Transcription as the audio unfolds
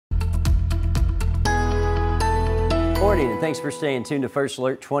morning, and thanks for staying tuned to First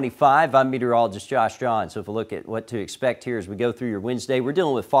Alert 25. I'm meteorologist Josh John. So if we look at what to expect here as we go through your Wednesday, we're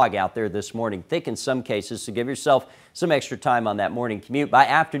dealing with fog out there this morning, thick in some cases, so give yourself some extra time on that morning commute. By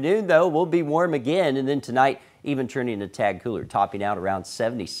afternoon, though, we'll be warm again, and then tonight, even turning a tad cooler, topping out around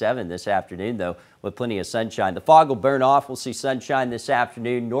 77 this afternoon, though, with plenty of sunshine. The fog will burn off. We'll see sunshine this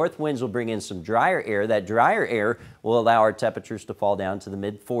afternoon. North winds will bring in some drier air. That drier air will allow our temperatures to fall down to the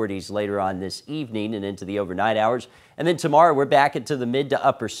mid-40s later on this evening and into the overnight hours. And then tomorrow, we're back into the mid to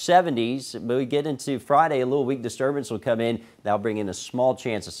upper 70s. When we get into Friday, a little weak disturbance will come in. That'll bring in a small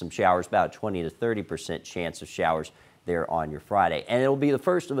chance of some showers, about 20 to 30% chance of showers there on your Friday. And it'll be the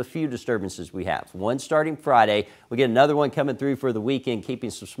first of a few disturbances we have. One starting Friday. We get another one coming through for the weekend,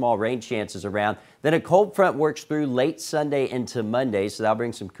 keeping some small rain chances around. Then a cold front works through late Sunday into Monday, so that'll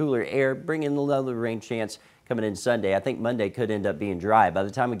bring some cooler air, bring in another rain chance coming in Sunday. I think Monday could end up being dry. By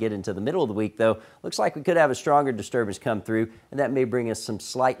the time we get into the middle of the week, though, looks like we could have a stronger disturbance come through, and that may bring us some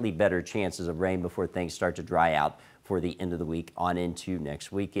slightly better chances of rain before things start to dry out for the end of the week on into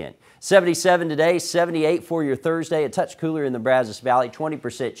next weekend. 77 today, 78 for your Thursday. A touch cooler in the Brazos Valley.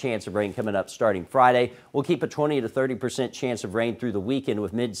 20% chance of rain coming up starting Friday. We'll keep a 20 to 30% chance of rain through the weekend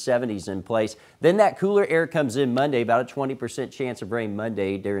with mid-70s in place. Then that cooler air comes in Monday, about a 20% chance of rain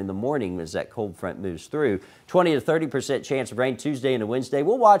Monday during the morning as that cold front moves through. 20 to 30% chance of rain Tuesday into Wednesday.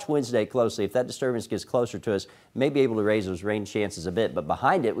 We'll watch Wednesday closely. If that disturbance gets closer to us, may be able to raise those rain chances a bit. But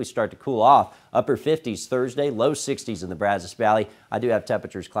behind it, we start to cool off. Upper 50s Thursday, low 60s in the Brazos Valley. I do have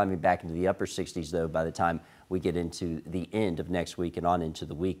temperatures climbing back into the upper 60s, though, by the time we get into the end of next week and on into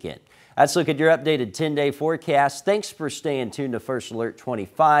the weekend. Let's look at your updated 10-day forecast. Thanks for staying tuned to First Alert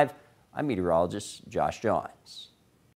 25. I'm meteorologist Josh Johns.